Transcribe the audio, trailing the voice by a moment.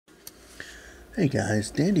Hey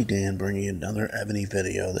guys, Dandy Dan bringing you another EVONY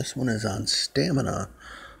video. This one is on stamina.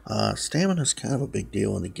 Stamina is kind of a big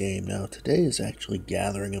deal in the game. Now today is actually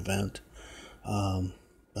gathering event, but I'm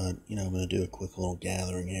going to do a quick little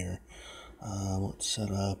gathering here. Let's set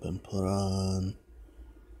up and put on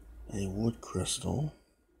a wood crystal.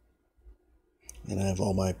 And I have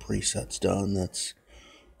all my presets done. That's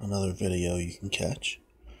another video you can catch.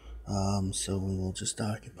 So we will just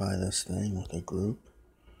occupy this thing with a group.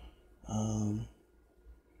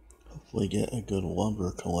 Hopefully get a good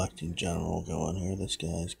lumber collecting general going here. This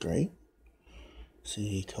guy's great. See,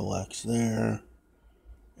 he collects there,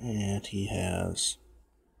 and he has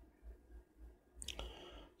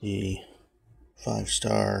the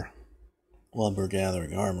 5-star lumber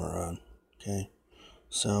gathering armor on. Okay,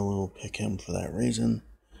 so we'll pick him for that reason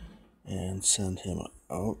and send him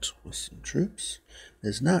out with some troops.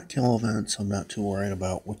 It's not kill event, so I'm not too worried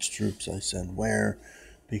about which troops I send where,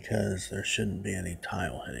 because there shouldn't be any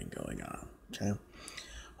tile hitting going on. Okay,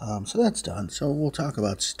 so that's done. So we'll talk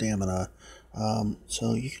about stamina.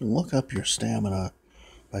 So you can look up your stamina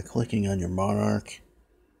by clicking on your monarch,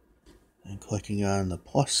 and clicking on the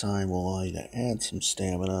plus sign will allow you to add some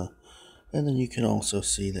stamina. And then you can also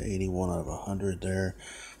see the 81 out of 100 there.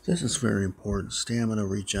 This is very important. Stamina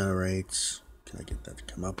regenerates, can I get that to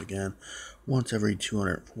come up again, once every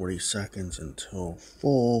 240 seconds until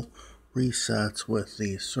full resets with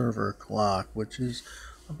the server clock, which is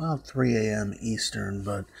about 3 a.m. Eastern.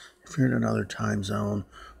 But if you're in another time zone,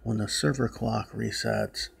 when the server clock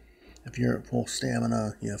resets, if you're at full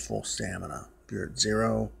stamina, you have full stamina. If you're at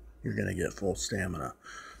 0, you're going to get full stamina.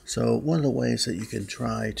 So one of the ways that you can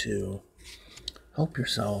try to help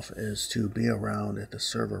yourself is to be around at the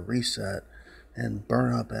server reset and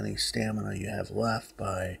burn up any stamina you have left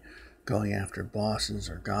by going after bosses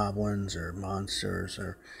or goblins or monsters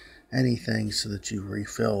or anything, so that you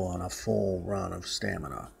refill on a full run of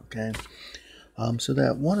stamina. Okay, so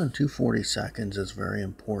that 1 in 240 seconds is very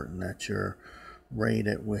important, that your rate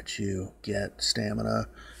at which you get stamina,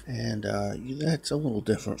 and that's a little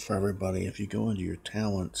different for everybody. If you go into your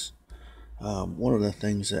talents, one of the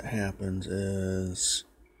things that happens is,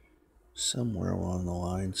 somewhere along the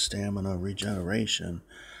line, stamina regeneration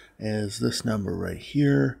is this number right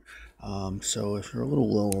here. So if you're a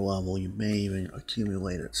little lower level, you may even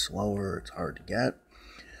accumulate it slower. It's hard to get.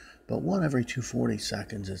 But 1 every 240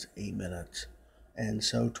 seconds is 8 minutes. And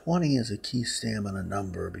so 20 is a key stamina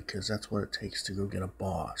number, because that's what it takes to go get a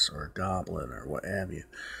boss or a goblin or what have you.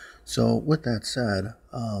 So with that said,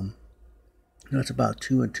 that's about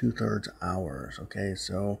 2 2/3 hours. Okay,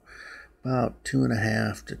 so about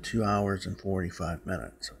 2.5 to 2 hours and 45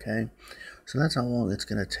 minutes. Okay, so that's how long it's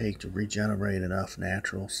going to take to regenerate enough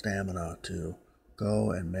natural stamina to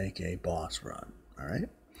go and make a boss run. All right.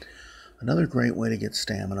 Another great way to get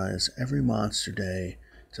stamina is every monster day.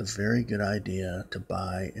 It's a very good idea to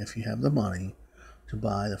buy, if you have the money, to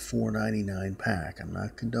buy the $4.99 pack. I'm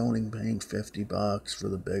not condoning paying $50 for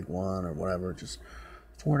the big one or whatever. Just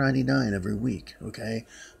 $4.99 every week, okay?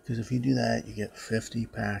 Because if you do that, you get 50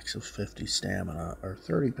 packs of 50 stamina, or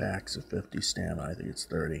 30 packs of 50 stamina. I think it's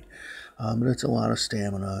 30. But it's a lot of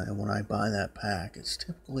stamina, and when I buy that pack, it's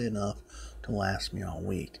typically enough to last me all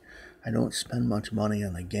week. I don't spend much money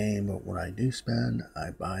on the game, but when I do spend,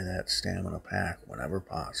 I buy that stamina pack whenever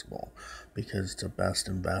possible, because it's the best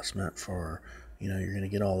investment for, you're going to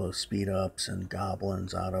get all those speed ups and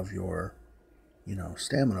goblins out of your,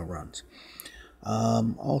 stamina runs.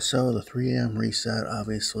 Also, the 3 a.m. reset,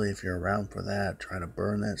 obviously, if you're around for that, try to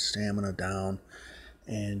burn that stamina down,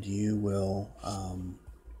 and you will,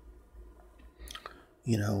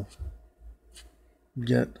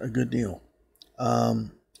 get a good deal.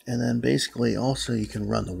 And then basically also you can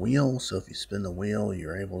run the wheel. So if you spin the wheel,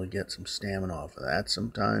 you're able to get some stamina off of that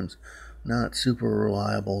sometimes. Not super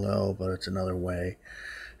reliable though, but it's another way.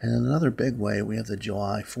 And then another big way, we have the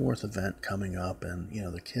July 4th event coming up, and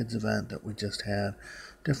the kids event that we just had.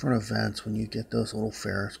 Different events, when you get those little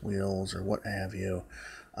Ferris wheels or what have you,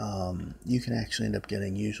 you can actually end up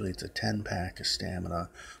getting, usually it's a 10-pack of stamina,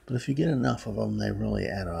 but if you get enough of them, they really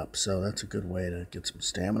add up. So that's a good way to get some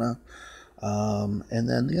stamina. And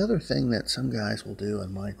then the other thing that some guys will do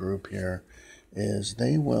in my group here is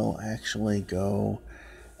they will actually go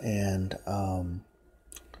and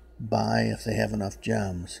buy, if they have enough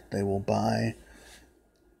gems, they will buy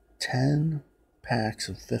 10 packs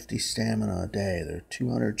of 50 stamina a day. They're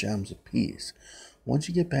 200 gems a piece. Once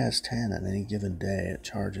you get past 10 on any given day, it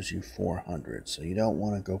charges you 400, so you don't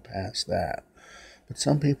want to go past that. But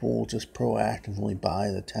some people will just proactively buy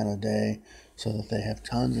the 10 a day, so that they have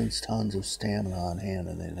tons and tons of stamina on hand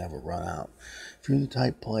and they never run out. If you're the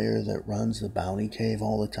type player that runs the bounty cave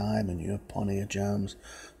all the time and you have plenty of gems,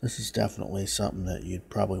 this is definitely something that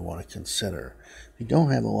you'd probably want to consider. If you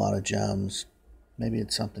don't have a lot of gems, maybe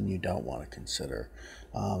it's something you don't want to consider.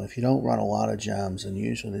 If you don't run a lot of gems, and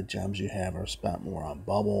usually the gems you have are spent more on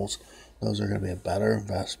bubbles, those are going to be a better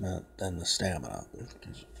investment than the stamina.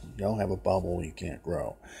 Because if you don't have a bubble, you can't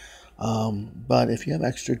grow. But if you have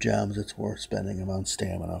extra gems, it's worth spending them on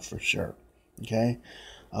stamina for sure. Okay?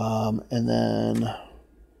 And then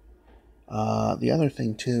the other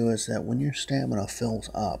thing too is that when your stamina fills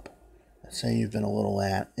up, say you've been a little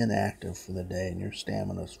inactive for the day and your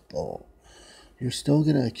stamina's full, you're still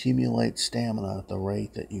going to accumulate stamina at the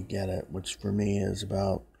rate that you get it, which for me is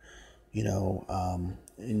about,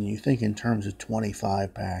 and you think in terms of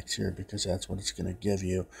 25 packs here because that's what it's going to give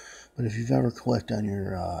you. But if you've ever clicked on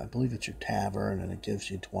your, I believe it's your tavern, and it gives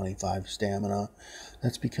you 25 stamina,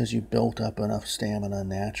 that's because you built up enough stamina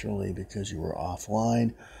naturally because you were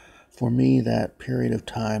offline. For me, that period of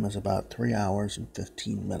time is about 3 hours and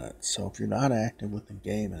 15 minutes. So if you're not active with the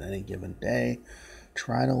game at any given day,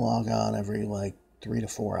 try to log on every 3 to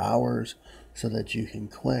 4 hours so that you can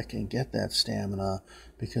click and get that stamina,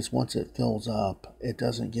 because once it fills up, it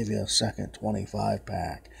doesn't give you a second 25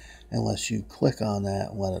 pack unless you click on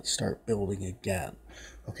that and let it start building again.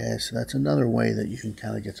 Okay, so that's another way that you can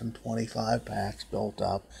kind of get some 25 packs built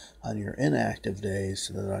up on your inactive days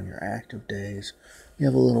so that on your active days you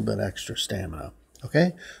have a little bit extra stamina.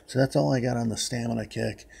 Okay, so that's all I got on the stamina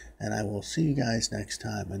kick, and I will see you guys next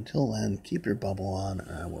time. Until then, keep your bubble on,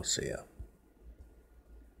 and I will see you.